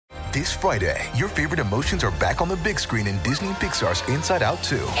This Friday, your favorite emotions are back on the big screen in Disney and Pixar's Inside Out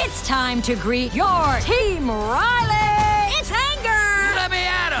 2. It's time to greet your Team Riley! It's anger! Let me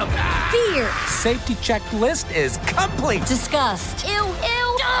at him! Fear! Safety checklist is complete! Disgust! Ew,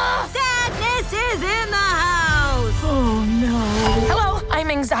 ew! Sadness is in the house! Oh, no. Hello, I'm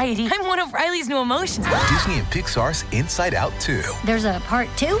anxiety. I'm one of Riley's new emotions. Disney and Pixar's Inside Out 2. There's a part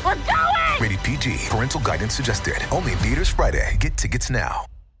 2? We're going! Rated PG. Parental guidance suggested. Only in theaters Friday. Get tickets now.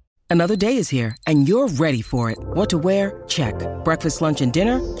 Another day is here, and you're ready for it. What to wear? Check. Breakfast, lunch, and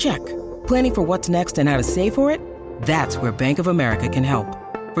dinner? Check. Planning for what's next and how to save for it? That's where Bank of America can help.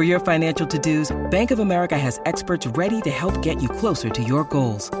 For your financial to-dos, Bank of America has experts ready to help get you closer to your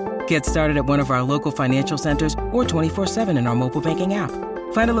goals. Get started at one of our local financial centers or 24/7 in our mobile banking app.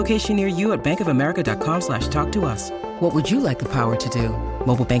 Find a location near you at bankofamerica.com/talktous. What would you like the power to do?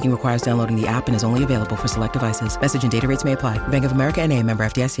 Mobile banking requires downloading the app and is only available for select devices. Message and data rates may apply. Bank of America N.A., member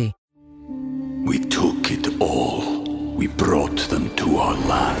FDIC. We took it all. We brought them to our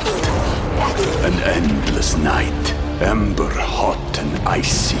land. An endless night, ember hot and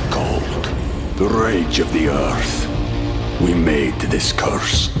icy cold. The rage of the earth. We made this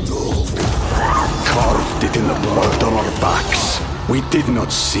curse. Carved it in the blood on our backs. We did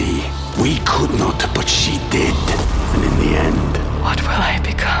not see. We could not, but she did. And in the end... What will I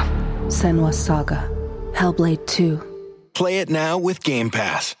become? Senua's Saga. Hellblade 2. Play it now with Game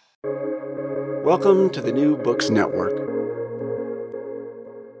Pass. Welcome to the New Books Network.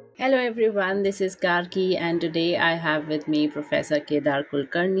 Hello everyone, this is Gargi and today I have with me Professor Kedar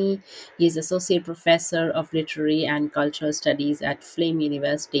Kulkarni. He is Associate Professor of Literary and Cultural Studies at Flame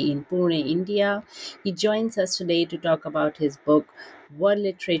University in Pune, India. He joins us today to talk about his book, World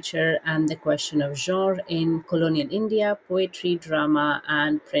Literature and the Question of Genre in Colonial India, Poetry, Drama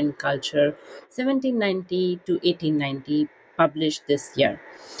and Print Culture, 1790 to 1890, published this year.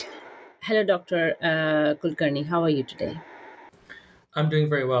 Hello, Dr. Kulkarni. How are you today? I'm doing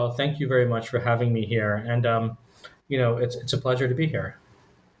very well. Thank you very much for having me here. And, it's a pleasure to be here.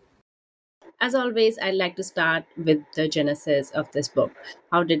 As always, I'd like to start with the genesis of this book.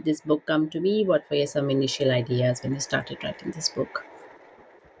 How did this book come to be? What were some initial ideas when you started writing this book?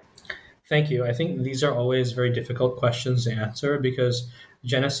 Thank you. I think these are always very difficult questions to answer because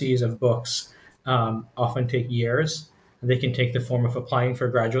geneses of books often take years. They can take the form of applying for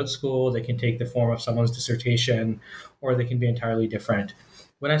graduate school, they can take the form of someone's dissertation, or they can be entirely different.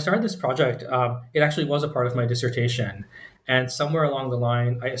 When I started this project, it actually was a part of my dissertation. And somewhere along the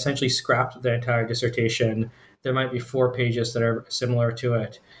line, I essentially scrapped the entire dissertation. There might be 4 pages that are similar to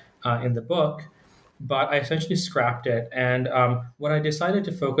it in the book, but I essentially scrapped it. And what I decided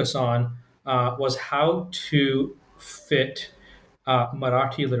to focus on was how to fit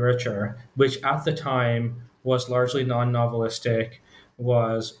Marathi literature, which at the time was largely non-novelistic,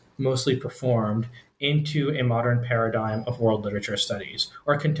 was mostly performed, into a modern paradigm of world literature studies,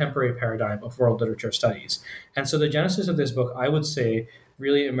 or a contemporary paradigm of world literature studies. And so the genesis of this book, I would say,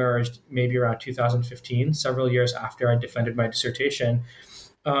 really emerged maybe around 2015, several years after I defended my dissertation,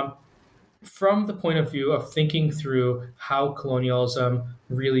 from the point of view of thinking through how colonialism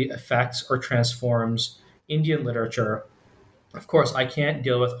really affects or transforms Indian literature. Of course, I can't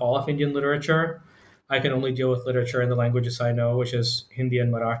deal with all of Indian literature. I can only deal with literature in the languages I know, which is Hindi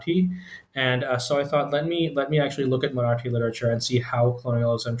and Marathi. And so I thought, let me actually look at Marathi literature and see how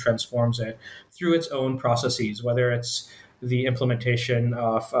colonialism transforms it through its own processes, whether it's the implementation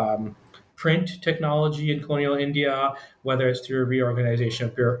of print technology in colonial India, whether it's through reorganization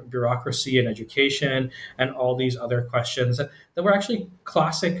of bureaucracy and education, and all these other questions that were actually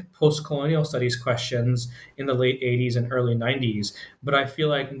classic post-colonial studies questions in the late 80s and early 90s, but I feel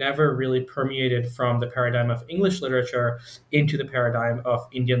like never really permeated from the paradigm of English literature into the paradigm of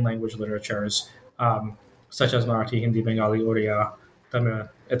Indian language literatures, such as Marathi, Hindi, Bengali, Oriya, Tamil,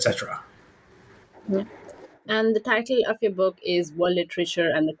 etc. Yeah. And the title of your book is World Literature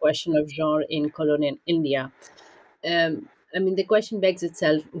and the Question of Genre in Colonial India. The question begs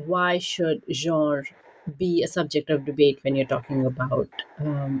itself, why should genre be a subject of debate when you're talking about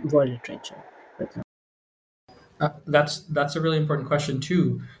world literature? That's a really important question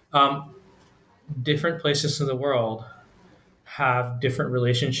too. Different places in the world have different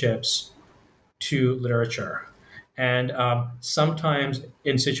relationships to literature. And sometimes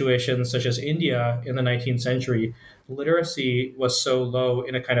in situations such as India in the 19th century, literacy was so low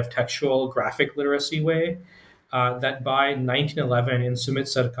in a kind of textual graphic literacy way that by 1911 in Sumit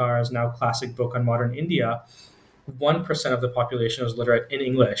Sarkar's now classic book on modern India, 1% of the population was literate in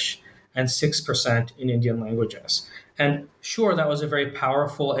English and 6% in Indian languages. And sure, that was a very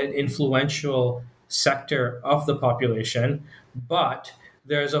powerful and influential sector of the population, but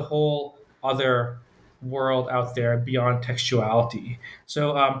there's a whole other world out there beyond textuality.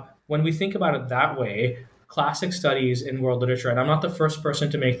 So when we think about it that way, classic studies in world literature, and I'm not the first person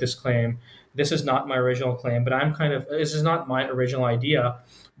to make this claim. This is not my original claim, but this is not my original idea,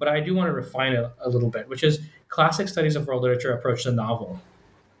 but I do want to refine it a little bit, which is classic studies of world literature approach the novel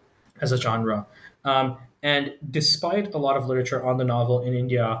as a genre. And despite a lot of literature on the novel in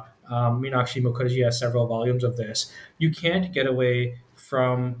India, Meenakshi Mukherjee has several volumes of this, you can't get away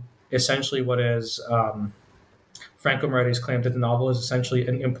from essentially what is Franco Moretti's claim that the novel is essentially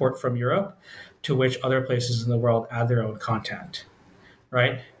an import from Europe to which other places in the world add their own content,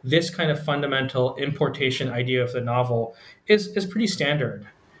 right? This kind of fundamental importation idea of the novel is pretty standard.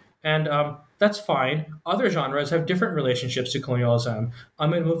 And that's fine. Other genres have different relationships to colonialism.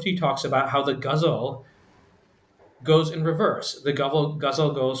 Amin Mufti talks about how the ghazal goes in reverse. The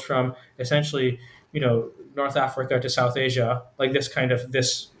ghazal goes from essentially, North Africa to South Asia, like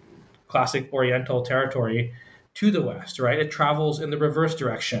this classic Oriental territory, to the West, right? It travels in the reverse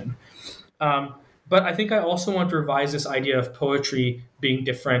direction. But I think I also want to revise this idea of poetry being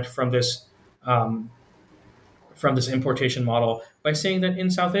different from this importation model by saying that in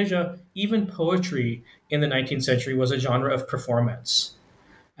South Asia, even poetry in the 19th century was a genre of performance.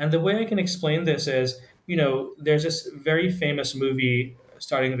 And the way I can explain this is, there's this very famous movie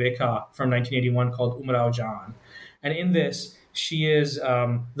starring Rekha from 1981 called Umrao Jaan. And in this, she is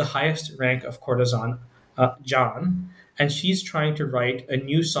the highest rank of courtesan, Jaan, and she's trying to write a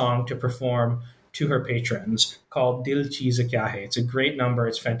new song to perform to her patrons called Dil Cheez Kya Hai. It's a great number.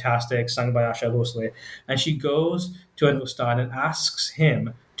 It's fantastic, sung by Asha Bhosle. And she goes to an ustad and asks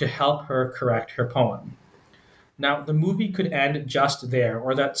him to help her correct her poem. Now, the movie could end just there,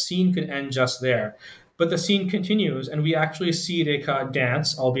 or that scene could end just there. But the scene continues, and we actually see Rekha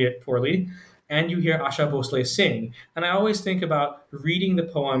dance, albeit poorly, and you hear Asha Bhosle sing. And I always think about reading the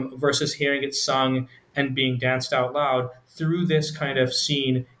poem versus hearing it sung and being danced out loud through this kind of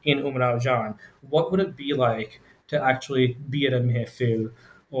scene in Umrao Jaan. What would it be like to actually be at a mehfil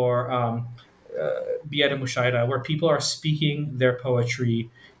or be at a mushaira where people are speaking their poetry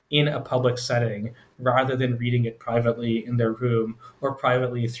in a public setting rather than reading it privately in their room or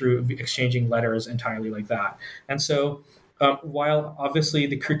privately through exchanging letters entirely like that? And so while obviously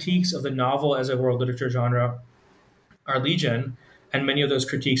the critiques of the novel as a world literature genre are legion, and many of those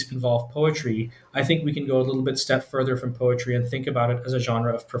critiques involve poetry, I think we can go a little bit step further from poetry and think about it as a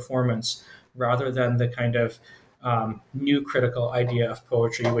genre of performance rather than the kind of new critical idea of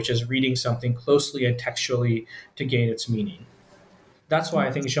poetry, which is reading something closely and textually to gain its meaning. That's why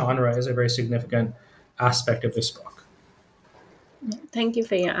I think genre is a very significant aspect of this book. Thank you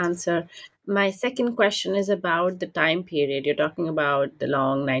for your answer. My second question is about the time period. You're talking about the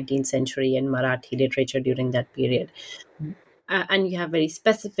long 19th century and Marathi literature during that period. And you have very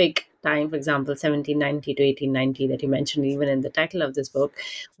specific time, for example, 1790 to 1890 that you mentioned even in the title of this book.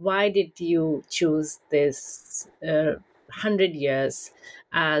 Why did you choose this 100 years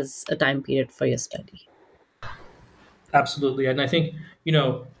as a time period for your study? Absolutely. And I think,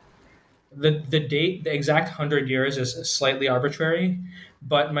 the date, the exact 100 years is slightly arbitrary,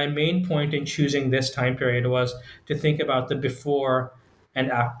 but my main point in choosing this time period was to think about the before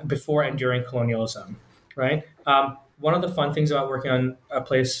and during colonialism, right? One of the fun things about working on a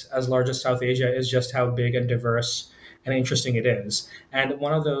place as large as South Asia is just how big and diverse and interesting it is. And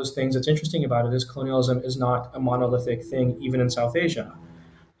one of those things that's interesting about it is colonialism is not a monolithic thing, even in South Asia.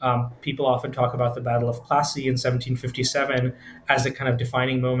 People often talk about the Battle of Plassey in 1757 as the kind of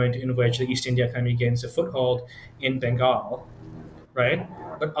defining moment in which the East India Company gains a foothold in Bengal, right?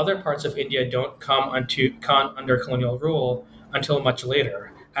 But other parts of India don't come under colonial rule until much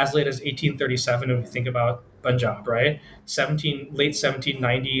later, as late as 1837 when we think about Punjab, right? Late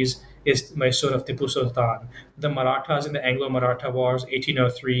 1790s is Mysore of Tipu Sultan. The Marathas in the Anglo-Maratha Wars,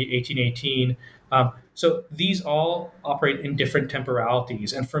 1803, 1818. So these all operate in different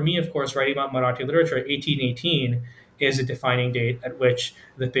temporalities. And for me, of course, writing about Marathi literature, 1818 is a defining date at which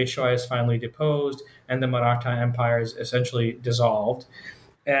the Peshwa is finally deposed and the Maratha Empire is essentially dissolved.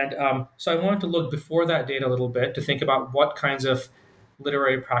 And so I wanted to look before that date a little bit to think about what kinds of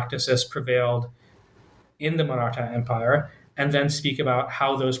literary practices prevailed in the Maratha Empire, and then speak about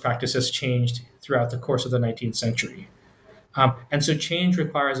how those practices changed throughout the course of the 19th century. And so change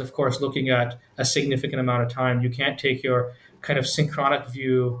requires, of course, looking at a significant amount of time. You can't take your kind of synchronic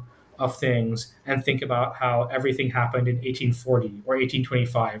view of things and think about how everything happened in 1840 or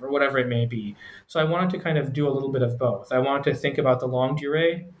 1825 or whatever it may be. So I wanted to kind of do a little bit of both. I wanted to think about the longue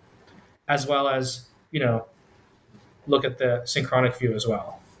durée as well as, look at the synchronic view as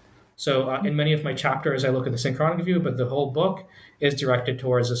well. So in many of my chapters, I look at the synchronic view, but the whole book is directed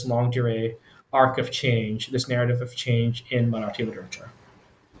towards this longue durée arc of change, this narrative of change in Marathi literature.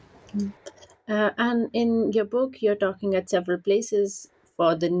 And in your book, you're talking at several places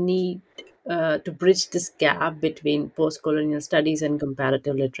for the need to bridge this gap between post-colonial studies and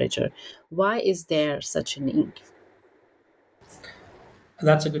comparative literature. Why is there such a need?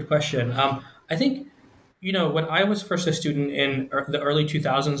 That's a good question. I think, when I was first a student in the early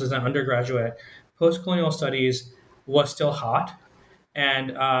 2000s as an undergraduate, post-colonial studies was still hot. And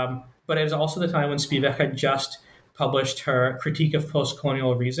but it was also the time when Spivak had just published her Critique of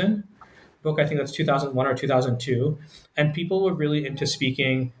Post-Colonial Reason book. I think that's 2001 or 2002. And people were really into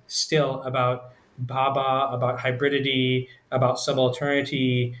speaking still about Baba, about hybridity, about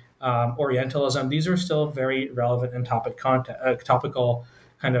subalternity, Orientalism. These are still very relevant and topical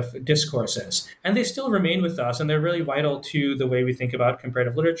kind of discourses. And they still remain with us, and they're really vital to the way we think about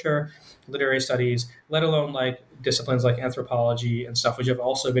comparative literature, literary studies, let alone like disciplines like anthropology and stuff, which have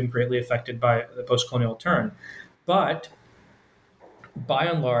also been greatly affected by the post-colonial turn. But by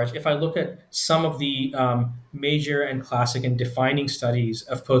and large, if I look at some of the major and classic and defining studies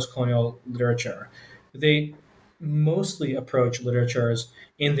of post-colonial literature, they mostly approach literatures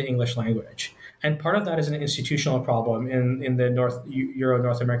in the English language. And part of that is an institutional problem in the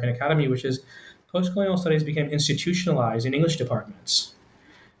North American Academy, which is post-colonial studies became institutionalized in English departments.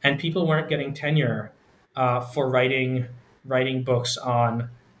 And people weren't getting tenure for writing books on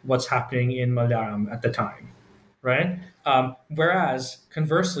what's happening in Malayalam at the time, right? Whereas,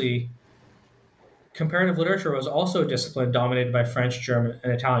 conversely, comparative literature was also a discipline dominated by French, German,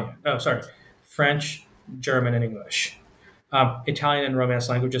 and Italian. French, German, and English. Italian and Romance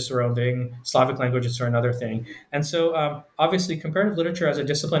languages are their own thing. Slavic languages are another thing. And so, obviously, comparative literature as a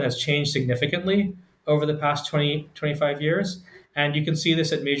discipline has changed significantly over the past 20, 25 years. And you can see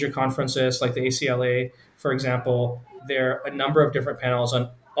this at major conferences like the ACLA, for example. There are a number of different panels on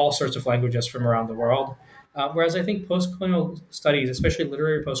all sorts of languages from around the world. Whereas I think post-colonial studies, especially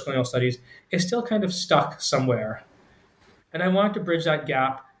literary post-colonial studies, is still kind of stuck somewhere. And I wanted to bridge that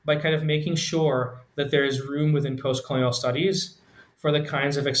gap by kind of making sure that there is room within post-colonial studies for the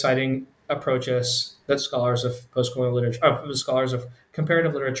kinds of exciting approaches that scholars of post-colonial literature, scholars of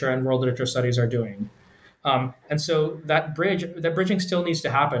comparative literature and world literature studies are doing. And so that bridging still needs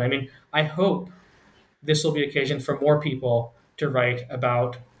to happen. I mean, I hope this will be occasion for more people to write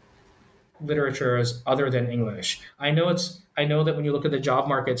about literatures other than English. I know that when you look at the job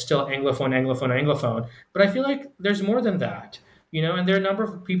market, it's still Anglophone, but I feel like there's more than that, and there are a number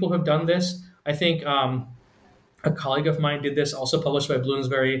of people who have done this. I think a colleague of mine did this, also published by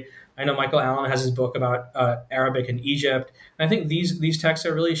Bloomsbury. I know Michael Allen has his book about Arabic in Egypt. And I think these texts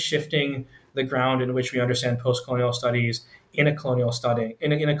are really shifting the ground in which we understand post-colonial studies in a colonial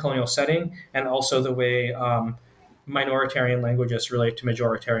setting, and also the way minoritarian languages relate to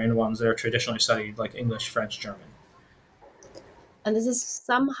majoritarian ones that are traditionally studied, like English, French, German. And this is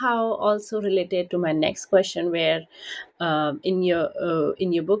somehow also related to my next question, where in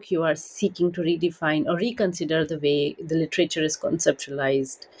your book you are seeking to redefine or reconsider the way the literature is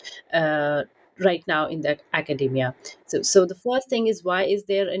conceptualized right now in the academia. So the first thing is, why is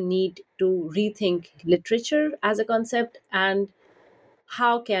there a need to rethink literature as a concept, and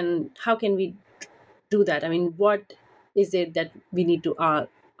how can we do that? I mean, what is it that we need to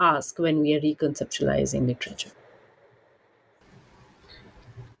ask when we are reconceptualizing literature?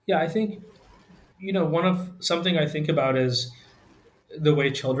 Yeah, I think, something I think about is the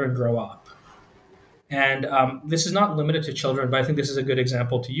way children grow up. And this is not limited to children, but I think this is a good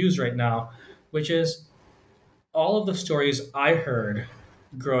example to use right now, which is all of the stories I heard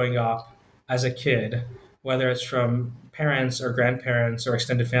growing up as a kid, whether it's from parents or grandparents or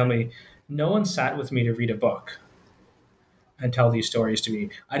extended family, no one sat with me to read a book and tell these stories to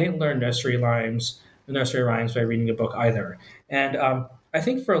me. I didn't learn nursery rhymes by reading a book either. And I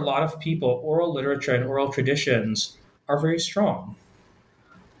think for a lot of people, oral literature and oral traditions are very strong.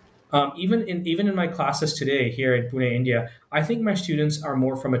 Even in my classes today here in Pune, India, I think my students are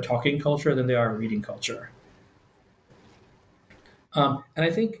more from a talking culture than they are a reading culture. And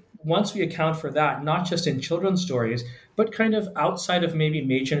I think once we account for that, not just in children's stories, but kind of outside of maybe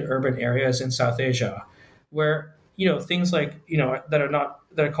major urban areas in South Asia, where things like that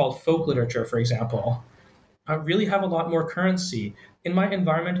are called folk literature, for example, really have a lot more currency. In my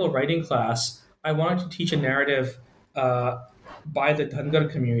environmental writing class, I wanted to teach a narrative by the Dhangar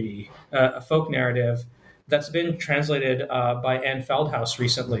community, a folk narrative that's been translated by Anne Feldhaus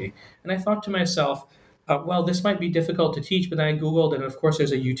recently. And I thought to myself, well, this might be difficult to teach, but then I Googled, and of course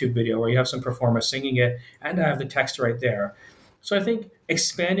there's a YouTube video where you have some performers singing it, and I have the text right there. So I think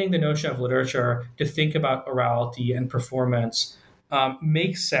expanding the notion of literature to think about orality and performance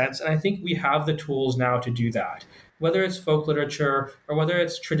makes sense. And I think we have the tools now to do that. Whether it's folk literature or whether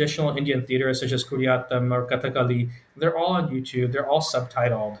it's traditional Indian theater such as Kuriyattam or Kathakali, they're all on YouTube, they're all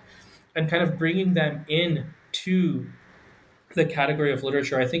subtitled. And kind of bringing them in to the category of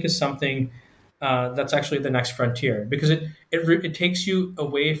literature, I think is something that's actually the next frontier, because it takes you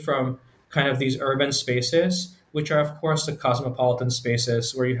away from kind of these urban spaces, which are of course the cosmopolitan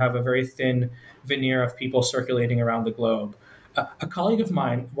spaces where you have a very thin veneer of people circulating around the globe. A colleague of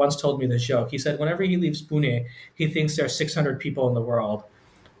mine once told me this joke. He said whenever he leaves Pune, he thinks there are 600 people in the world.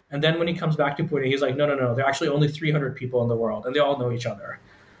 And then when he comes back to Pune, he's like, no, no, no, there are actually only 300 people in the world, and they all know each other.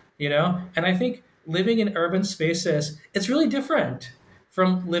 And I think living in urban spaces, it's really different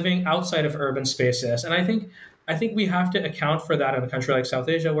from living outside of urban spaces. And I think we have to account for that in a country like South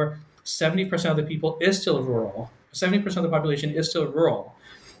Asia, where 70% of the people is still rural. 70% of the population is still rural,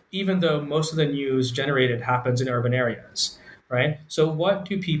 even though most of the news generated happens in urban areas, right? So what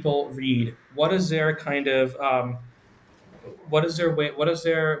do people read? What is their kind of what is their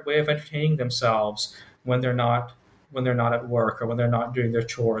way of entertaining themselves when they're not at work, or when they're not doing their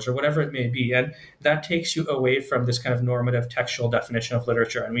chores, or whatever it may be? And that takes you away from this kind of normative textual definition of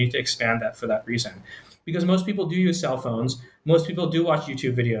literature, and we need to expand that for that reason. Because most people do use cell phones, most people do watch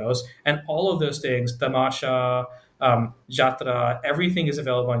YouTube videos, and all of those things, tamasha, jatra, everything is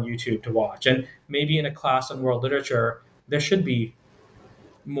available on YouTube to watch. And maybe in a class on world literature, there should be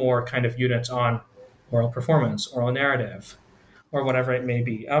more kind of units on oral performance, oral narrative, or whatever it may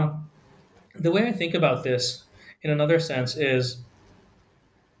be. The way I think about this, in another sense, is,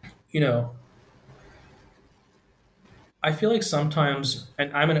 I feel like sometimes,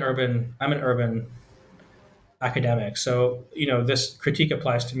 and I'm an urban academic, so this critique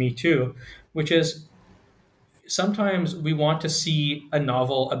applies to me too, which is sometimes we want to see a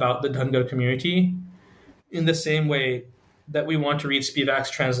novel about the Dhangar community in the same way that we want to read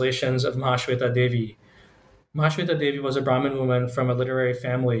Spivak's translations of Mahashweta Devi. Mahashweta Devi was a Brahmin woman from a literary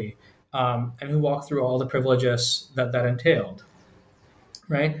family, and who walked through all the privileges that entailed,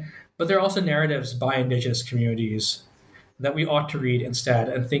 right? But there are also narratives by indigenous communities that we ought to read instead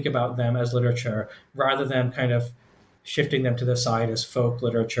and think about them as literature, rather than kind of shifting them to the side as folk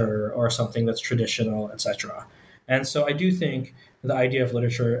literature or something that's traditional, etc. And so I do think the idea of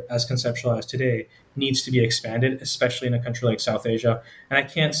literature as conceptualized today needs to be expanded, especially in a country like South Asia. And I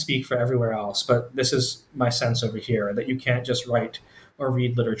can't speak for everywhere else, but this is my sense over here, that you can't just write or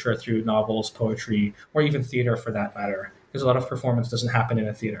read literature through novels, poetry, or even theater for that matter, because a lot of performance doesn't happen in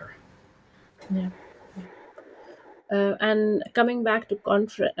a theater. Yeah. And coming back to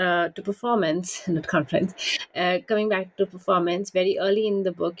performance, not conference, coming back to performance, very early in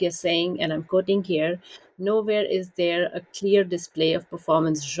the book, you're saying, and I'm quoting here, nowhere is there a clear display of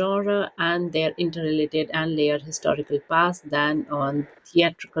performance genre and their interrelated and layered historical past than on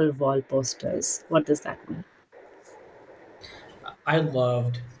theatrical wall posters. What does that mean? I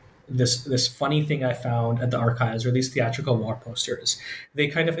loved this funny thing I found at the archives, or these theatrical wall posters. They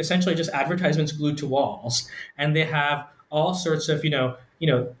kind of essentially just advertisements glued to walls, and they have all sorts of they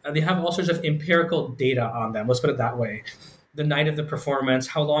have all sorts of empirical data on them. Let's put it that way. The night of the performance,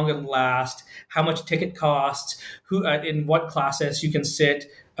 how long it'll last, how much ticket costs, who in what classes you can sit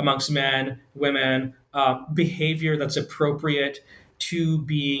amongst men, women, behavior that's appropriate to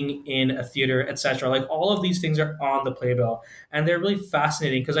being in a theater, etc. Like all of these things are on the playbill, and they're really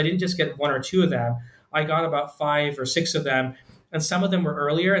fascinating because I didn't just get one or two of them. I got about 5 or 6 of them, and some of them were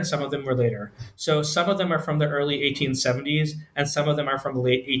earlier and some of them were later. So some of them are from the early 1870s and some of them are from the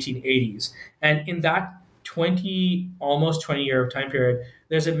late 1880s. And in that almost 20 year time period,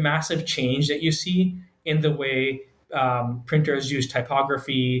 there's a massive change that you see in the way printers use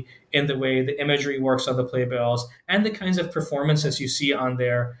typography, in the way the imagery works on the playbills, and the kinds of performances you see on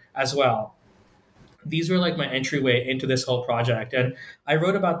there as well. These were like my entryway into this whole project, and I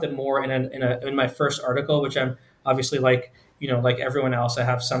wrote about them more in my first article, which I'm obviously like everyone else, I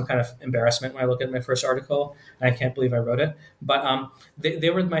have some kind of embarrassment when I look at my first article, and I can't believe I wrote it. But they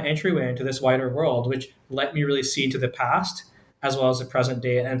were my entryway into this wider world, which let me really see into the past as well as the present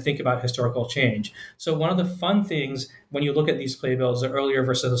day and think about historical change. So one of the fun things when you look at these playbills, the earlier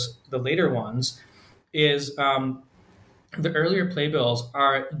versus the later ones, is the earlier playbills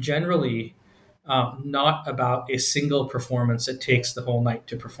are generally not about a single performance that takes the whole night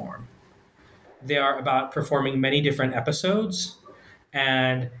to perform. They are about performing many different episodes,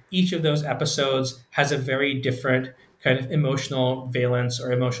 and each of those episodes has a very different kind of emotional valence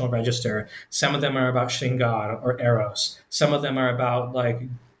or emotional register. Some of them are about Shringar or Eros. Some of them are about like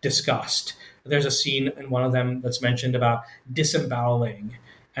disgust. there's a scene in one of them that's mentioned about disemboweling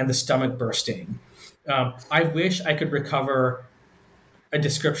and the stomach bursting. I wish I could recover a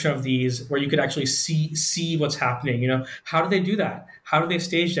description of these where you could actually see what's happening. How do they do that? How do they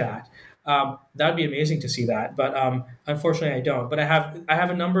stage that? That would be amazing to see that, but unfortunately, I don't. But I have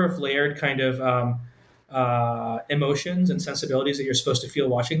a number of layered kind of emotions and sensibilities that you're supposed to feel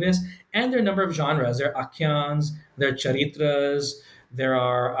watching this, and there are a number of genres. There are akhyans, there are charitras, there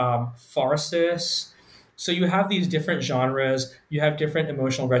are farces. So you have these different genres. You have different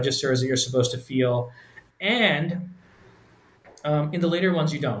emotional registers that you're supposed to feel, and in the later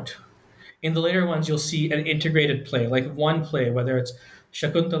ones, you don't. In the later ones, you'll see an integrated play, like one play, whether it's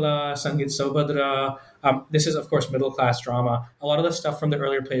Shakuntala, Sangeet Saubhadra. This is, of course, middle-class drama. A lot of the stuff from the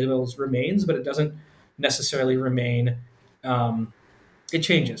earlier playbills remains, but it doesn't necessarily remain. It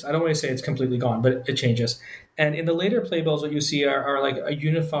changes. I don't want to say it's completely gone, but it changes. And in the later playbills, what you see are like a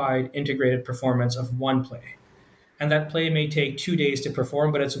unified, integrated performance of one play. And that play may take 2 days to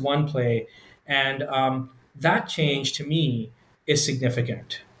perform, but it's one play. And that change, to me, is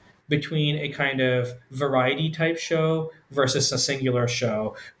significant between a kind of variety type show versus a singular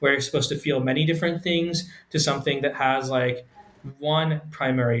show where you're supposed to feel many different things to something that has like one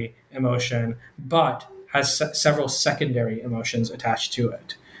primary emotion but has several secondary emotions attached to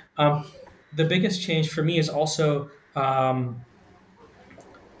it. The biggest change for me is also on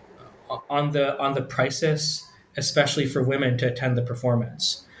the prices, especially for women to attend the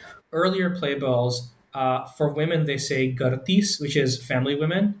performance. Earlier playbills, for women, they say gartis, which is family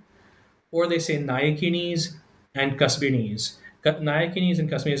women, or they say nayakinis and kasbinis. Nayakinis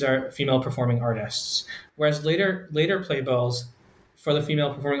and kasbinis are female performing artists, whereas later playbills for the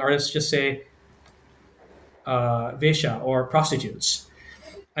female performing artists just say vesha or prostitutes.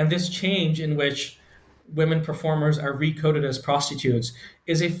 And this change in which women performers are recoded as prostitutes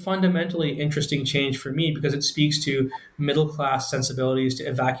is a fundamentally interesting change for me because it speaks to middle class sensibilities to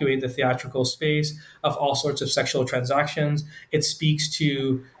evacuate the theatrical space of all sorts of sexual transactions. It speaks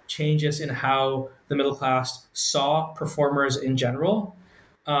to changes in how the middle class saw performers in general.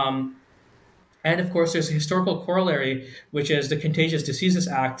 And of course, there's a historical corollary, which is the Contagious Diseases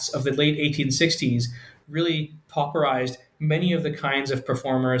Acts of the late 1860s really pauperized many of the kinds of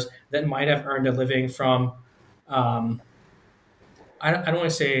performers that might have earned a living from, I don't want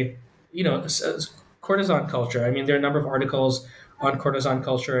to say, courtesan culture. I mean, there are a number of articles on courtesan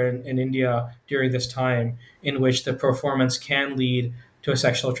culture in India during this time in which the performance can lead to a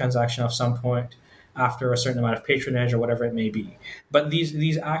sexual transaction of some point after a certain amount of patronage or whatever it may be. But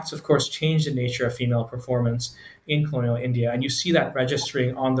these acts, of course, change the nature of female performance in colonial India. And you see that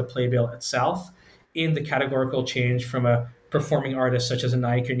registering on the playbill itself in the categorical change from a performing artist such as a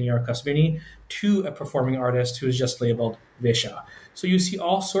Nayakini or Kasbini to a performing artist who is just labeled Vesha. So you see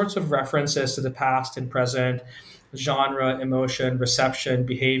all sorts of references to the past and present, genre, emotion, reception,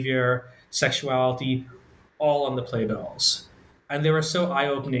 behavior, sexuality, all on the playbills. And they were so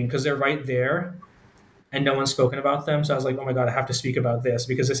eye-opening because they're right there and no one's spoken about them. So I was like, oh my God, I have to speak about this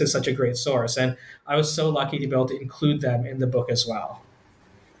because this is such a great source. And I was so lucky to be able to include them in the book as well.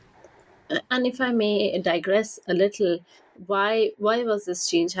 And if I may digress a little, why was this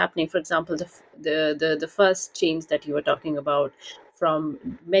change happening? For example, the first change that you were talking about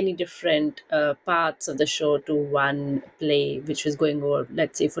from many different parts of the show to one play, which was going over,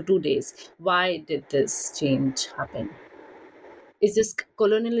 let's say, for 2 days. Why did this change happen? Is this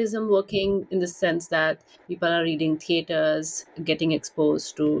colonialism working in the sense that people are reading theaters, getting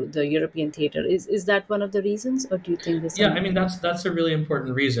exposed to the European theater? Is that one of the reasons, or do you think this? Yeah, I mean that's a really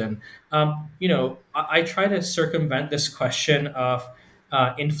important reason. I try to circumvent this question of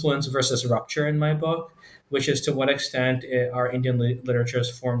influence versus rupture in my book, which is to what extent are Indian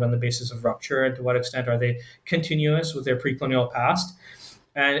literatures formed on the basis of rupture, and to what extent are they continuous with their pre-colonial past.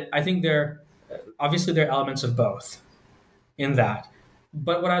 And I think there are elements of both in that.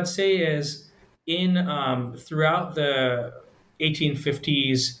 But what I'd say is throughout the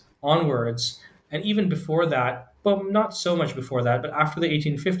 1850s onwards, and even before that, well, not so much before that, but after the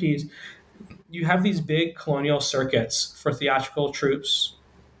 1850s, you have these big colonial circuits for theatrical troupes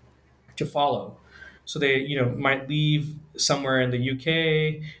to follow. So they, might leave somewhere in the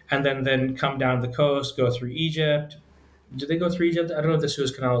UK and then come down the coast, go through Egypt. Did they go through Egypt? I don't know if the Suez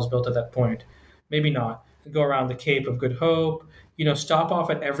Canal was built at that point. Maybe not. Go around the Cape of Good Hope, stop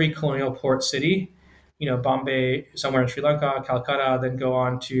off at every colonial port city, Bombay, somewhere in Sri Lanka, Calcutta, then go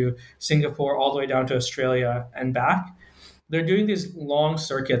on to Singapore, all the way down to Australia and back. They're doing these long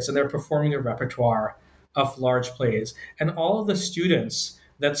circuits and they're performing a repertoire of large plays. And all of the students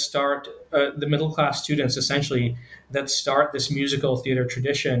that start the middle class students essentially that start this musical theater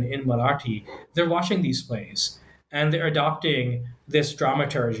tradition in Marathi. They're watching these plays and they're adopting this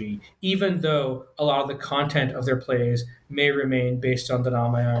dramaturgy, even though a lot of the content of their plays may remain based on the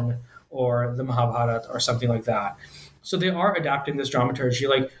Ramayana or the Mahabharata or something like that. So they are adapting this dramaturgy.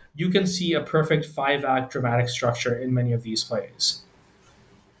 Like you can see a perfect 5-act dramatic structure in many of these plays,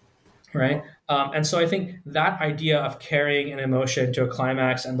 right? And so I think that idea of carrying an emotion to a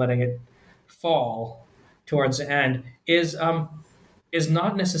climax and letting it fall towards the end is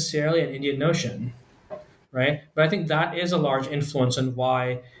not necessarily an Indian notion, right? But I think that is a large influence on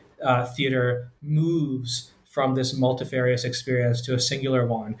why theater moves from this multifarious experience to a singular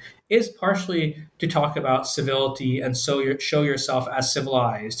one, is partially to talk about civility and show yourself as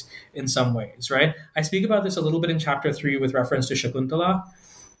civilized in some ways, right? I speak about this a little bit in chapter 3 with reference to Shakuntala,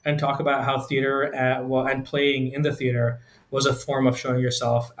 and talk about how theater and playing in the theater was a form of showing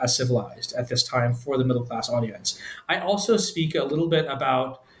yourself as civilized at this time for the middle class audience. I also speak a little bit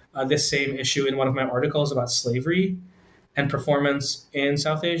about this same issue in one of my articles about slavery and performance in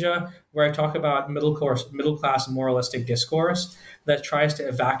South Asia, where I talk about middle class moralistic discourse that tries to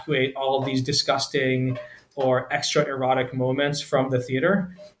evacuate all of these disgusting or extra erotic moments from the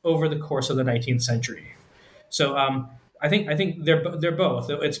theater over the course of the 19th century. So I think they're both.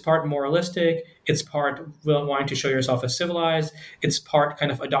 It's part moralistic. It's part wanting to show yourself as civilized. It's part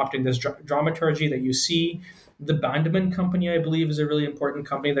kind of adopting this dramaturgy that you see. The Bandaman Company, I believe, is a really important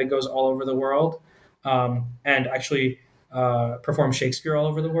company that goes all over the world and actually performs Shakespeare all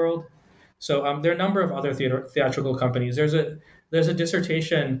over the world. So there are a number of other theatrical companies. There's a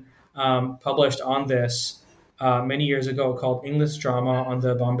dissertation published on this many years ago called English Drama on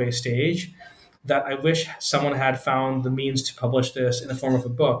the Bombay Stage, that I wish someone had found the means to publish this in the form of a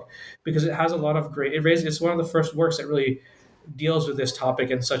book, because it has a lot of it's one of the first works that really deals with this topic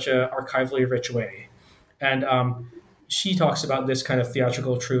in such an archivally rich way. And she talks about this kind of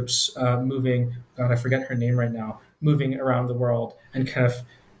theatrical troops moving, God, I forget her name right now, moving around the world and kind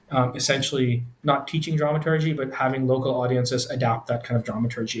of essentially not teaching dramaturgy, but having local audiences adapt that kind of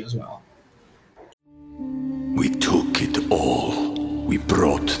dramaturgy as well. We took it all. We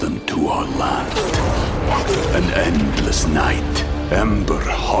brought them to our land. An endless night, ember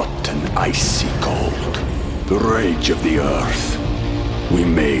hot and icy cold. The rage of the earth. We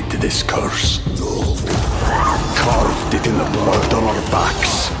made this curse. Carved it in the blood on our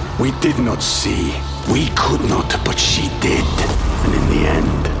backs. We did not see. We could not, but she did. And in the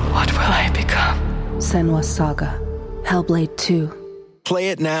end, what will I become? Senua's Saga. Hellblade 2.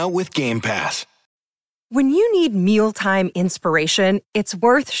 Play it now with Game Pass. When you need mealtime inspiration, it's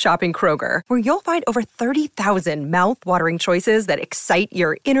worth shopping Kroger, where you'll find over 30,000 mouth-watering choices that excite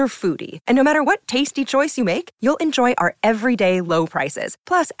your inner foodie. And no matter what tasty choice you make, you'll enjoy our everyday low prices,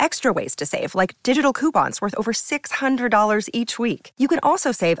 plus extra ways to save, like digital coupons worth over $600 each week. You can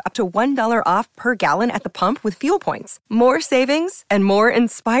also save up to $1 off per gallon at the pump with fuel points. More savings and more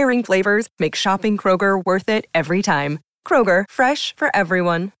inspiring flavors make shopping Kroger worth it every time. Kroger, fresh for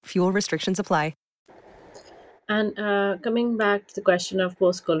everyone. Fuel restrictions apply. And coming back to the question of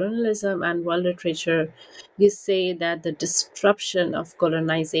post-colonialism and world literature, you say that the disruption of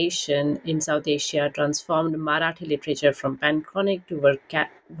colonization in South Asia transformed Marathi literature from panchronik to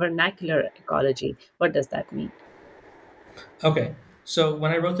vernacular ecology. What does that mean? Okay, so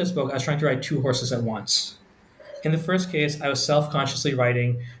when I wrote this book, I was trying to ride 2 horses at once. In the first case, I was self-consciously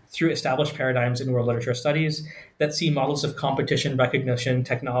writing through established paradigms in world literature studies that see models of competition, recognition,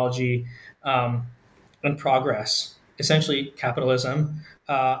 technology, and progress, essentially capitalism,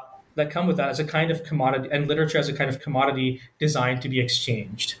 that come with that as a kind of commodity, and literature as a kind of commodity designed to be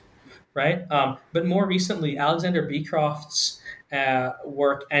exchanged, right? But more recently, Alexander Beecroft's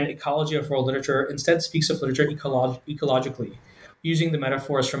work and ecology of world literature instead speaks of literature ecologically, using the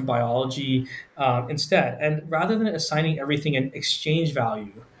metaphors from biology instead. And rather than assigning everything an exchange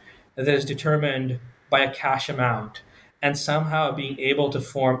value that is determined by a cash amount and somehow being able to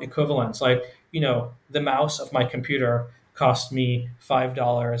form equivalents, like, the mouse of my computer cost me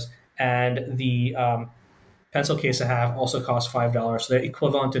 $5 and the pencil case I have also costs $5. So they're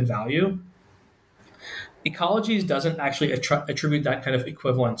equivalent in value. Ecologies doesn't actually attribute that kind of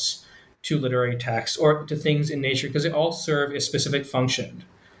equivalence to literary texts or to things in nature because they all serve a specific function,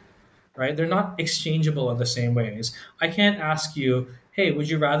 right? They're not exchangeable in the same ways. I can't ask you, hey, would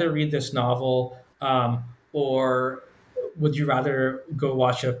you rather read this novel or would you rather go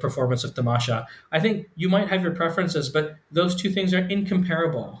watch a performance of Tamasha? I think you might have your preferences, but those two things are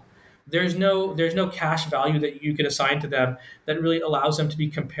incomparable. there's no cash value that you can assign to them that really allows them to be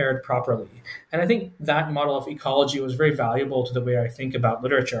compared properly. And I think that model of ecology was very valuable to the way I think about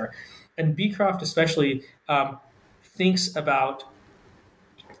literature. And Beecroft especially thinks about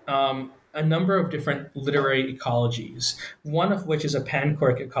a number of different literary ecologies, one of which is a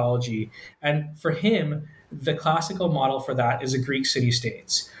panchoric ecology. And for him, the classical model for that is the Greek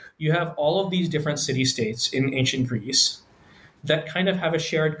city-states. You have all of these different city-states in ancient Greece that kind of have a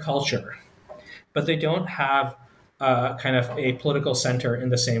shared culture, but they don't have kind of a political center in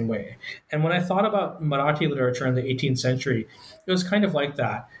the same way. And when I thought about Marathi literature in the 18th century, it was kind of like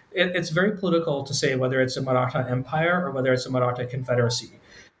that. It's very political to say whether it's a Maratha empire or whether it's a Maratha confederacy,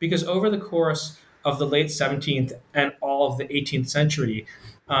 because over the course of the late 17th and all of the 18th century,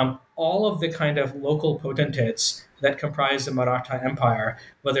 all of the kind of local potentates that comprise the Maratha Empire,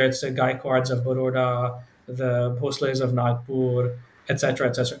 whether it's the Gaikwads of Baroda, the Bhosles of Nagpur,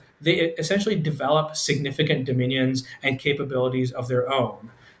 etc., they essentially develop significant dominions and capabilities of their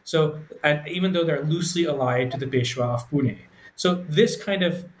own. So, and even though they're loosely allied to the Peshwa of Pune. So this kind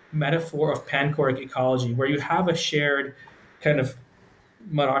of metaphor of panchoric ecology, where you have a shared kind of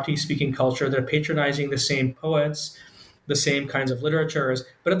Marathi-speaking culture, they're patronizing the same poets, the same kinds of literatures,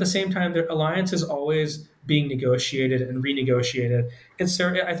 but at the same time, their alliance is always being negotiated and renegotiated.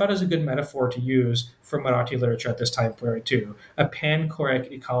 I thought it was a good metaphor to use for Marathi literature at this time period too, a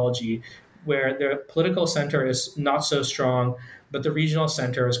panchoric ecology where the political center is not so strong, but the regional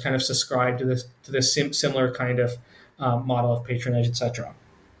center is kind of subscribed to this similar kind of model of patronage, etc.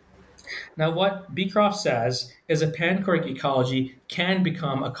 Now, what Beecroft says is a panchoric ecology can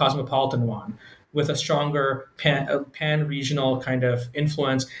become a cosmopolitan one with a stronger pan-regional kind of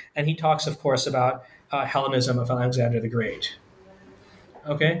influence. And he talks, of course, about Hellenism of Alexander the Great.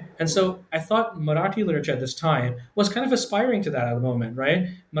 Okay, and so I thought Marathi literature at this time was kind of aspiring to that at the moment, right?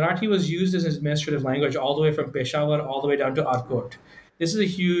 Marathi was used as an administrative language all the way from Peshawar all the way down to Arcot. This is a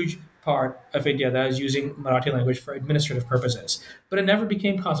huge part of India that is using Marathi language for administrative purposes. But it never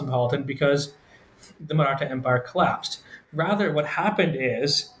became cosmopolitan because the Maratha Empire collapsed. Rather, what happened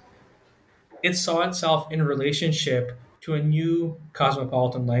is it saw itself in relationship to a new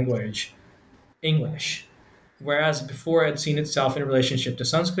cosmopolitan language, English. Whereas before it had seen itself in relationship to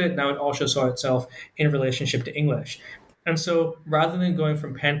Sanskrit, now it also saw itself in relationship to English. And so rather than going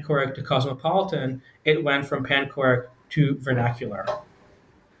from panchoric to cosmopolitan, it went from panchoric to vernacular.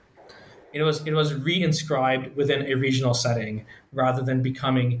 It was reinscribed within a regional setting rather than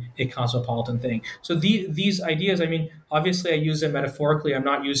becoming a cosmopolitan thing. So these ideas, I mean, obviously I use them metaphorically. I'm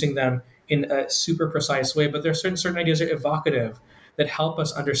not using them in a super precise way, but there are certain ideas that are evocative that help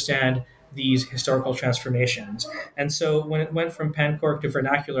us understand these historical transformations. And so when it went from panchoric to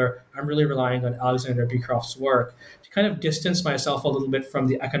vernacular, I'm really relying on Alexander Beecroft's work to kind of distance myself a little bit from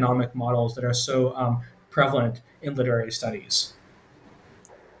the economic models that are so prevalent in literary studies.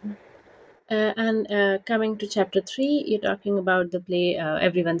 And coming to chapter 3, you're talking about the play,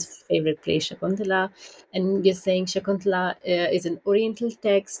 everyone's favorite play, Shakuntala, and you're saying Shakuntala is an Oriental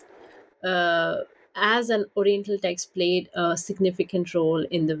text. As an Oriental text played a significant role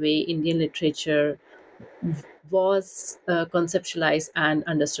in the way Indian literature was conceptualized and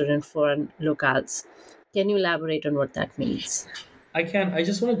understood in foreign locales. Can you elaborate on what that means? I can. I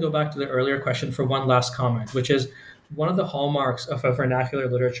just want to go back to the earlier question for one last comment, which is one of the hallmarks of a vernacular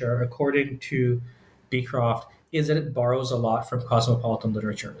literature, according to Beecroft, is that it borrows a lot from cosmopolitan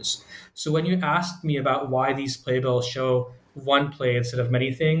literatures. So when you asked me about why these playbills show one play instead of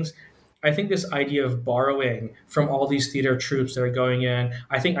many things, I think this idea of borrowing from all these theater troupes that are going in,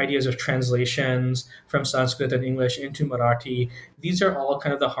 I think ideas of translations from Sanskrit and English into Marathi, these are all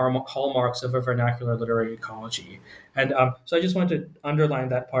kind of the hallmarks of a vernacular literary ecology. And so I just wanted to underline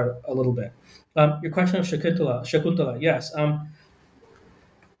that part a little bit. Your question of Shakuntala, yes.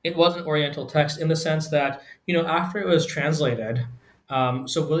 It was an Oriental text in the sense that, after it was translated,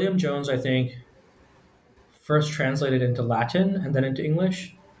 so William Jones, I think, first translated into Latin and then into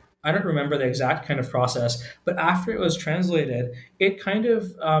English. I don't remember the exact kind of process, but after it was translated, it kind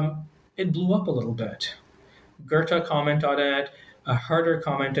of, it blew up a little bit. Goethe commented on it, Herder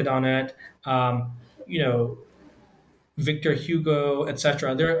commented on it, Victor Hugo,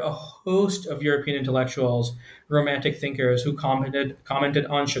 etc. There are a host of European intellectuals, romantic thinkers who commented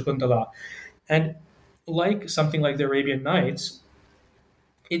on Shakuntala. And like something like the Arabian Nights,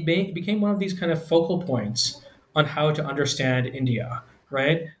 it became one of these kind of focal points on how to understand India,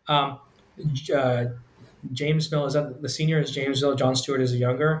 right? James Mill, is that the senior is James Mill, John Stewart is the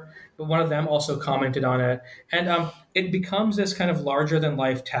younger, but one of them also commented on it. And it becomes this kind of larger than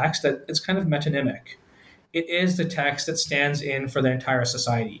life text that it's kind of metonymic. it is the text that stands in for the entire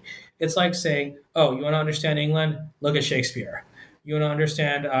society. It's like saying, oh, you want to understand England? Look at Shakespeare. You want to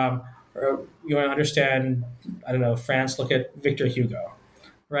understand, or you want to understand, I don't know, France? Look at Victor Hugo,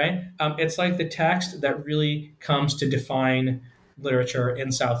 right? It's like the text that really comes to define literature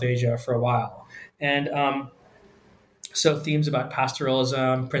in South Asia for a while. And so themes about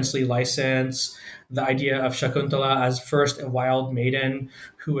pastoralism, princely license, the idea of Shakuntala as first a wild maiden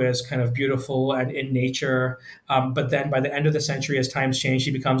who is kind of beautiful and in nature, but then by the end of the century, as times change,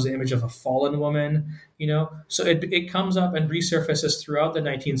 she becomes the image of a fallen woman. So it comes up and resurfaces throughout the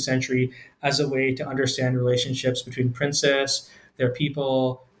 19th century as a way to understand relationships between princes, their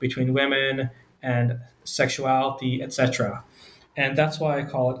people, between women, and sexuality, etc. And that's why I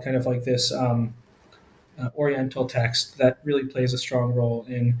call it kind of like this Oriental text that really plays a strong role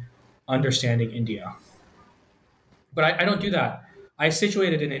in understanding India. But I don't do that. I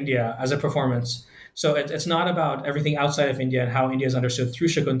situate it in India as a performance. So it's not about everything outside of India and how India is understood through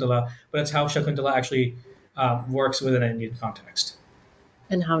Shakuntala, but it's how Shakuntala actually works within an Indian context.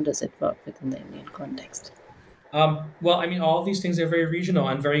 And how does it work within the Indian context? Well, I mean, all of these things are very regional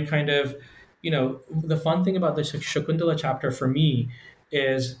and very kind of, the fun thing about the Shakuntala chapter for me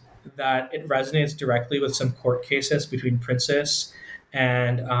is that it resonates directly with some court cases between princes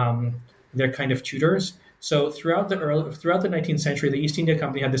and their kind of tutors. So throughout the 19th century, the East India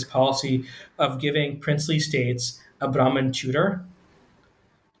Company had this policy of giving princely states a Brahmin tutor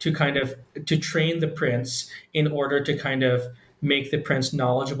to train the prince in order to kind of make the prince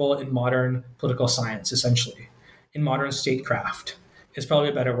knowledgeable in modern political science, essentially, in modern statecraft. Is probably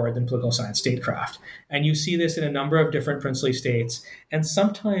a better word than political science, statecraft. And you see this in a number of different princely states. And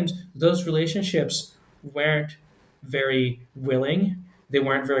sometimes those relationships weren't very willing, they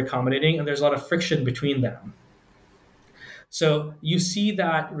weren't very accommodating, and there's a lot of friction between them. So you see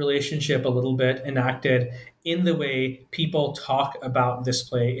that relationship a little bit enacted in the way people talk about this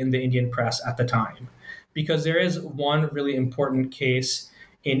play in the Indian press at the time. Because there is one really important case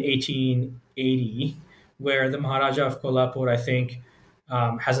in 1880 where the Maharaja of Kolhapur, I think,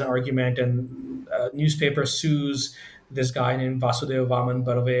 has an argument, and a newspaper sues this guy named Vasudeva Vaman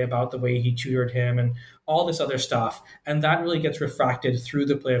Barve about the way he tutored him and all this other stuff. And that really gets refracted through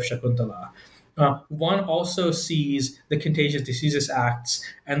the play of Shakuntala. One also sees the Contagious Diseases Acts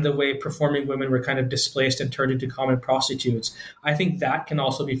and the way performing women were kind of displaced and turned into common prostitutes. I think that can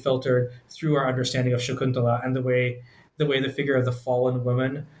also be filtered through our understanding of Shakuntala and the way the figure of the fallen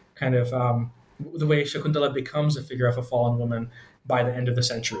woman kind of, the way Shakuntala becomes a figure of a fallen woman by the end of the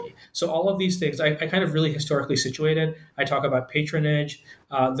century. So all of these things, I kind of really historically situated. I talk about patronage,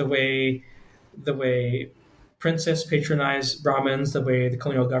 the way princes patronize Brahmins, the way the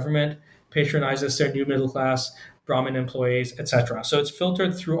colonial government patronizes their new middle class Brahmin employees, etc. So it's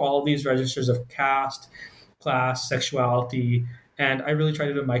filtered through all of these registers of caste, class, sexuality, and I really try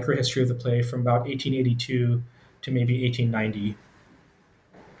to do a microhistory of the play from about 1882 to maybe 1890.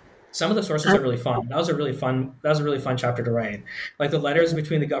 Some of the sources are really fun. That was a really fun chapter to write. Like the letters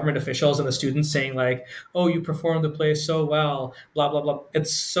between the government officials and the students saying like, "Oh, you performed the play so well," blah blah blah.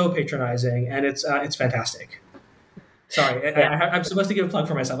 It's so patronizing, and it's fantastic. Sorry, I'm supposed to give a plug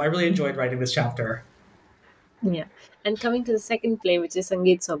for myself. I really enjoyed writing this chapter. Yeah, and coming to the second play, which is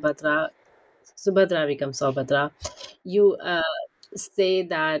Sangeet Subhadra becomes Saubhadra, you say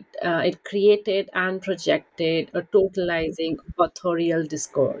that it created and projected a totalizing authorial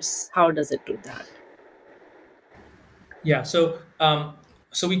discourse. How does it do that? Yeah, so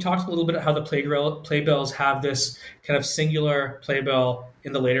we talked a little bit about how the playbills have this kind of singular playbill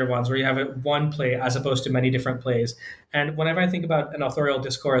in the later ones, where you have one play as opposed to many different plays. And whenever I think about an authorial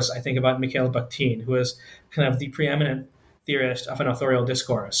discourse, I think about Mikhail Bakhtin, who is kind of the preeminent theorist of an authorial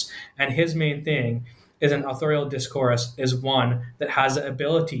discourse. And his main thing is an authorial discourse is one that has the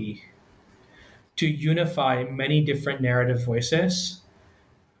ability to unify many different narrative voices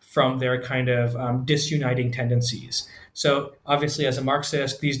from their kind of disuniting tendencies. So obviously, as a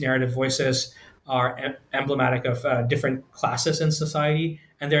Marxist, these narrative voices are emblematic of different classes in society,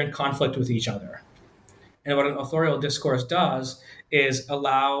 and they're in conflict with each other. And what an authorial discourse does is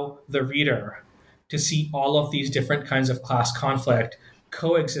allow the reader to see all of these different kinds of class conflict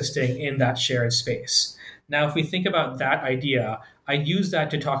coexisting in that shared space. Now, if we think about that idea, I use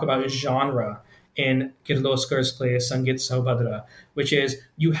that to talk about a genre in Kirloskar's play Sangeet Saubhadra, which is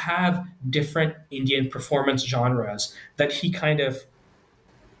you have different Indian performance genres that he kind of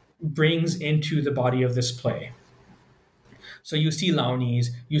brings into the body of this play. So you see Launis,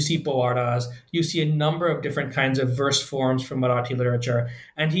 you see Powadas, you see a number of different kinds of verse forms from Marathi literature,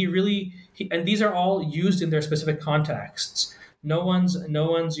 and and these are all used in their specific contexts. No one's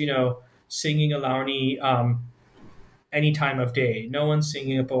singing a Launi any time of day. No one's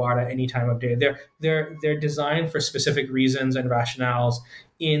singing a Pawara any time of day. They're designed for specific reasons and rationales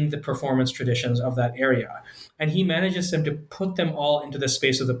in the performance traditions of that area. And he manages them to put them all into the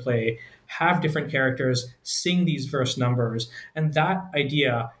space of the play, have different characters, sing these verse numbers. And that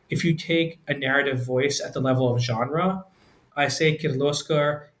idea, if you take a narrative voice at the level of genre, I say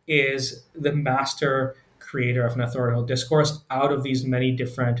Kirloskar is the master creator of an authorial discourse out of these many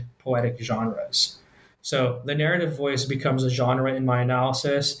different poetic genres. So the narrative voice becomes a genre in my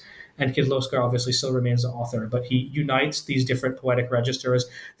analysis, and Kirloskar obviously still remains the author, but he unites these different poetic registers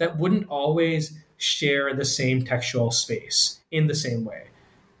that wouldn't always share the same textual space in the same way.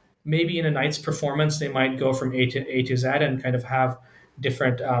 Maybe in a night's performance, they might go from A to Z and kind of have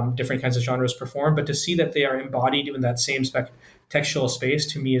different kinds of genres performed, but to see that they are embodied in that same textual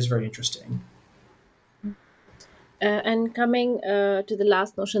space, to me, is very interesting. And coming to the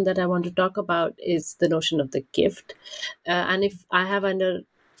last notion that I want to talk about is the notion of the gift. And if I have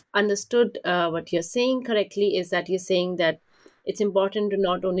understood what you're saying correctly, is that you're saying that it's important to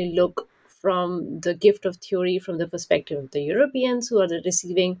not only look from the gift of theory from the perspective of the Europeans who are the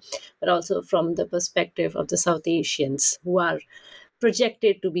receiving, but also from the perspective of the South Asians who are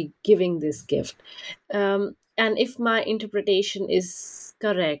projected to be giving this gift. And if my interpretation is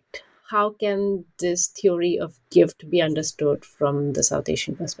correct, how can this theory of gift be understood from the South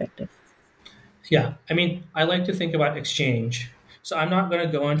Asian perspective? Yeah, I mean, I like to think about exchange. So I'm not going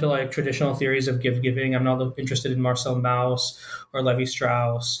to go into like traditional theories of gift-giving. I'm not interested in Marcel Mauss or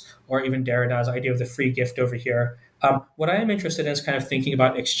Levi-Strauss or even Derrida's idea of the free gift over here. What I am interested in is kind of thinking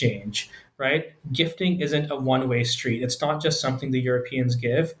about exchange, right? Gifting isn't a one-way street. It's not just something the Europeans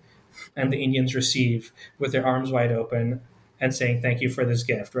give and the Indians receive with their arms wide open and saying, thank you for this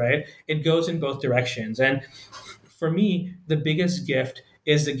gift, right? It goes in both directions. And for me, the biggest gift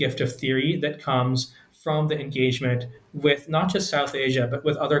is the gift of theory that comes from the engagement with not just South Asia, but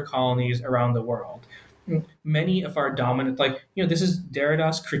with other colonies around the world. Many of our dominant, this is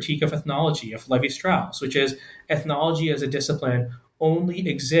Derrida's critique of ethnology, of Levi-Strauss, which is ethnology as a discipline only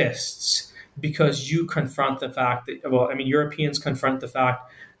exists because you confront the fact that, Europeans confront the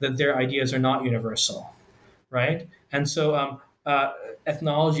fact that their ideas are not universal, right? And so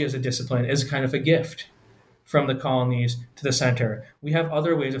ethnology as a discipline is kind of a gift from the colonies to the center. We have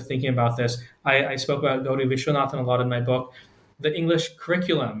other ways of thinking about this. I spoke about Gauri Vishwanathan a lot in my book. The English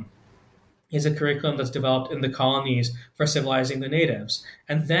curriculum is a curriculum that's developed in the colonies for civilizing the natives.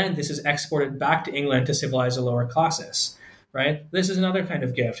 And then this is exported back to England to civilize the lower classes, right? This is another kind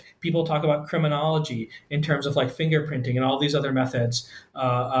of gift. People talk about criminology in terms of like fingerprinting and all these other methods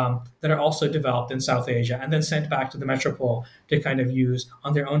that are also developed in South Asia and then sent back to the metropole to kind of use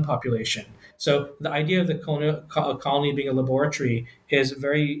on their own population. So the idea of the colony being a laboratory is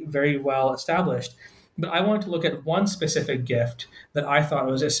very, very well established. But I wanted to look at one specific gift that I thought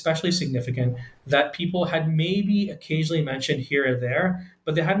was especially significant that people had maybe occasionally mentioned here or there,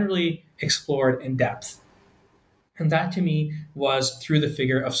 but they hadn't really explored in depth. And that to me was through the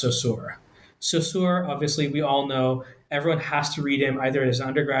figure of Saussure. Saussure, obviously, we all know, everyone has to read him either as an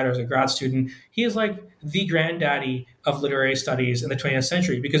undergrad or as a grad student. He is like the granddaddy of literary studies in the 20th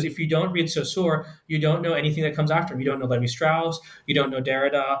century, because if you don't read Saussure, you don't know anything that comes after him. You don't know Levi-Strauss, you don't know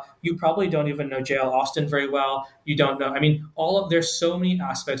Derrida, you probably don't even know J.L. Austin very well. You don't know, there's so many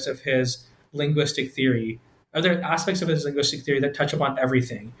aspects of his linguistic theory. Are there aspects of his linguistic theory that touch upon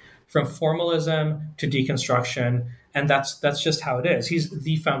everything, from formalism to deconstruction, and that's just how it is. He's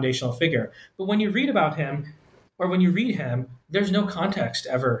the foundational figure. But when you read about him, or when you read him, there's no context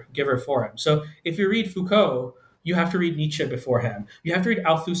ever given for him. So if you read Foucault, you have to read Nietzsche before him. You have to read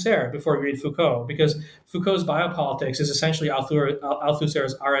Althusser before you read Foucault, because Foucault's biopolitics is essentially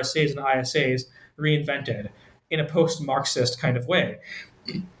Althusser's RSAs and ISAs reinvented in a post-Marxist kind of way.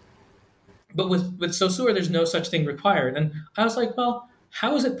 But with Saussure, there's no such thing required. And I was like, well,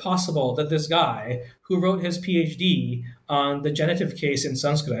 how is it possible that this guy who wrote his PhD on the genitive case in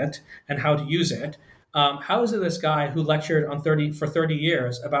Sanskrit and how to use it, how is it this guy who lectured for 30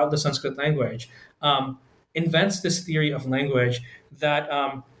 years about the Sanskrit language invents this theory of language that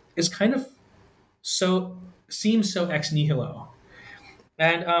is kind of seems so ex nihilo?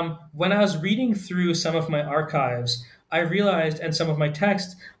 And when I was reading through some of my archives, and some of my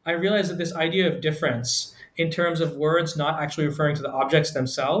text, I realized that this idea of difference in terms of words not actually referring to the objects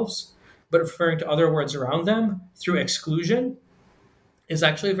themselves, but referring to other words around them through exclusion, is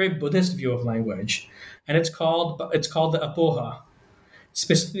actually a very Buddhist view of language. And it's called the Apoha,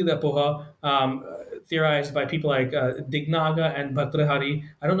 specifically the Apoha, theorized by people like Dignaga and Bhatrahari.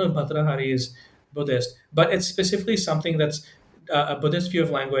 I don't know if Bhatrahari is Buddhist, but it's specifically something that's a Buddhist view of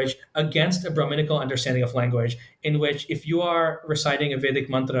language against a Brahminical understanding of language, in which if you are reciting a Vedic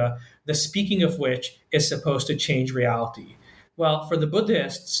mantra, the speaking of which is supposed to change reality. Well, for the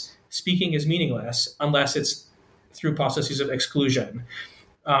Buddhists, speaking is meaningless unless it's through processes of exclusion.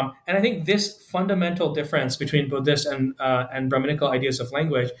 And I think this fundamental difference between Buddhist and Brahminical ideas of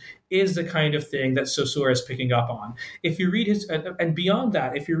language is the kind of thing that Saussure is picking up on. If you read his, and beyond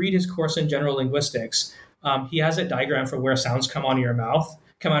that, if you read his course in general linguistics, he has a diagram for where sounds come out of your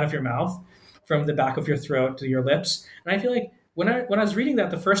mouth, from the back of your throat to your lips. And I feel like when I was reading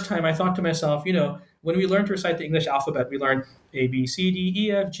that the first time, I thought to myself, when we learn to recite the English alphabet, we learn A, B, C, D,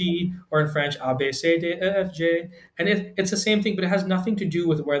 E, F, G, or in French, A, B, C, D, E, F, G. And it's the same thing, but it has nothing to do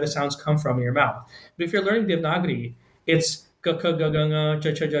with where the sounds come from in your mouth. But if you're learning Devanagari, it's G, K, G, G, Ng,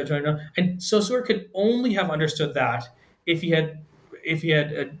 J, Ch, J, J, N. And Saussure could only have understood that if he had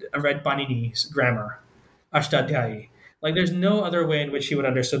read Panini's grammar, Ashtadhyayi. Like, there's no other way in which he would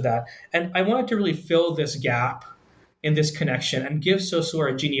have understood that. And I wanted to really fill this gap in this connection and give Saussure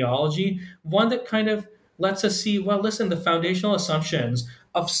a genealogy, one that kind of lets us see, well, listen, the foundational assumptions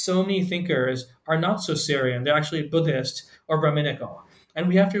of so many thinkers are not Saussurian. They're actually Buddhist or Brahminical. And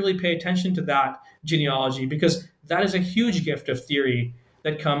we have to really pay attention to that genealogy, because that is a huge gift of theory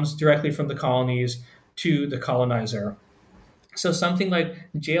that comes directly from the colonies to the colonizer. So something like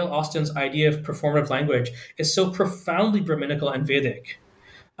J.L. Austin's idea of performative language is so profoundly Brahminical and Vedic.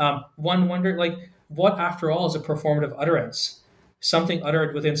 One wondered, what, after all, is a performative utterance? Something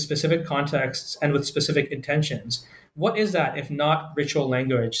uttered within specific contexts and with specific intentions. What is that if not ritual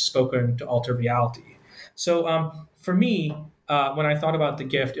language spoken to alter reality? So for me, when I thought about the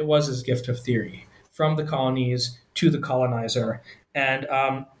gift, it was this gift of theory from the colonies to the colonizer. And,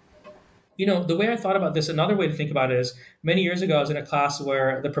 the way I thought about this, another way to think about it is, many years ago, I was in a class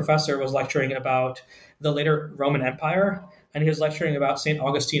where the professor was lecturing about the later Roman Empire, and he was lecturing about St.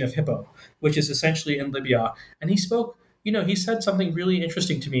 Augustine of Hippo, which is essentially in Libya. And he spoke, he said something really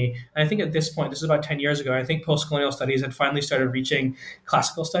interesting to me. And I think at this point, this is about 10 years ago, I think post-colonial studies had finally started reaching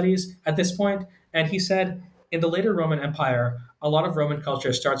classical studies at this point. And he said, in the later Roman Empire, a lot of Roman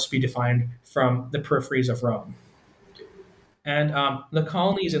culture starts to be defined from the peripheries of Rome. And the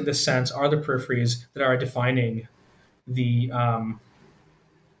colonies, in this sense, are the peripheries that are defining the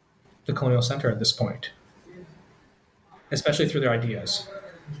colonial center at this point, especially through their ideas.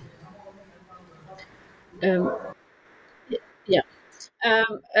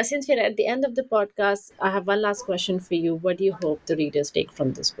 Since we're at the end of the podcast, I have one last question for you. What do you hope the readers take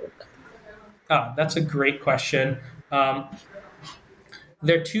from this book? That's a great question.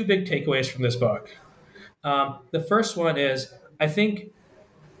 There are two big takeaways from this book. The first one is, I think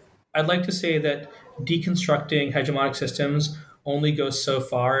I'd like to say that deconstructing hegemonic systems only goes so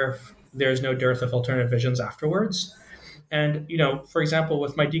far if there's no dearth of alternative visions afterwards. And, for example,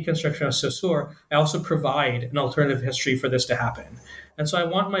 with my deconstruction of Saussure, I also provide an alternative history for this to happen. And so I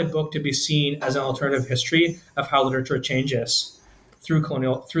want my book to be seen as an alternative history of how literature changes through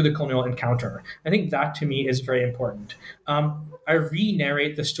the colonial encounter. I think that, to me, is very important. I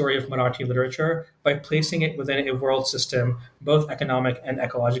re-narrate the story of Marathi literature by placing it within a world system, both economic and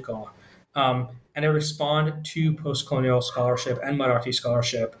ecological. And I respond to post-colonial scholarship and Marathi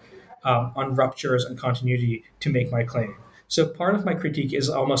scholarship on ruptures and continuity to make my claim. So part of my critique is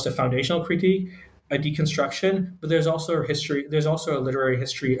almost a foundational critique, a deconstruction, but there's also a history, there's also a literary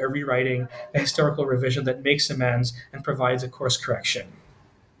history, a rewriting, a historical revision that makes amends and provides a course correction.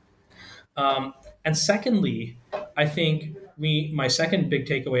 And secondly, I think my second big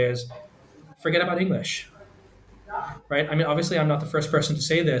takeaway is forget about English. Right? I mean, obviously, I'm not the first person to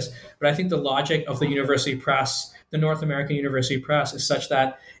say this, but I think the logic of the university press, the North American university press, is such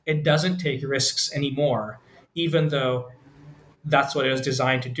that it doesn't take risks anymore, even though that's what it was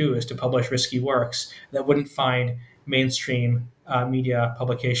designed to do, is to publish risky works that wouldn't find mainstream media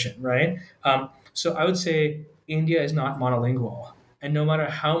publication, right? So I would say India is not monolingual. And no matter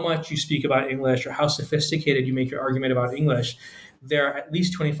how much you speak about English or how sophisticated you make your argument about English, there are at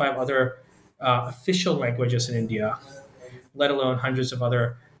least 25 other official languages in India, let alone hundreds of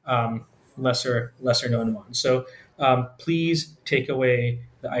other lesser known ones. So please take away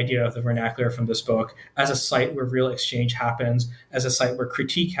the idea of the vernacular from this book as a site where real exchange happens, as a site where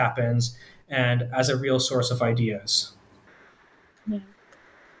critique happens, and as a real source of ideas. Yeah.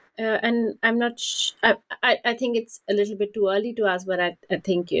 And I'm not I think it's a little bit too early to ask, but I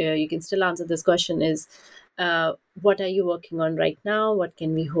think you can still answer this question is, what are you working on right now? What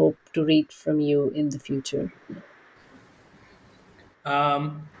can we hope to read from you in the future?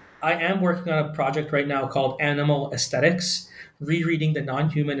 I am working on a project right now called Animal Aesthetics, rereading the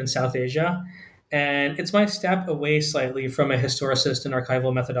non-human in South Asia. And it's my step away slightly from a historicist and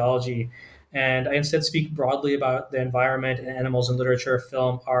archival methodology. And I instead speak broadly about the environment and animals in literature,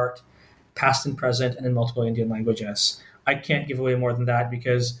 film, art, past and present, and in multiple Indian languages. I can't give away more than that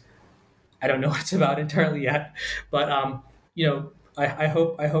because I don't know what it's about entirely yet. But I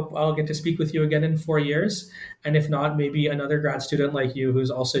hope I'll get to speak with you again in 4 years, and if not, maybe another grad student like you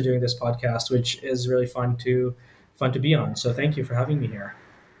who's also doing this podcast, which is really fun to be on. So thank you for having me here.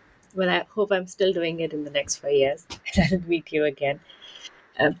 Well, I hope I'm still doing it in the next 5 years. I'll meet you again.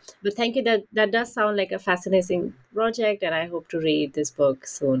 But thank you. That does sound like a fascinating project, and I hope to read this book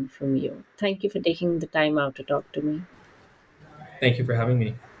soon from you. Thank you for taking the time out to talk to me. Thank you for having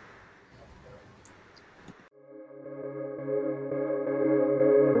me.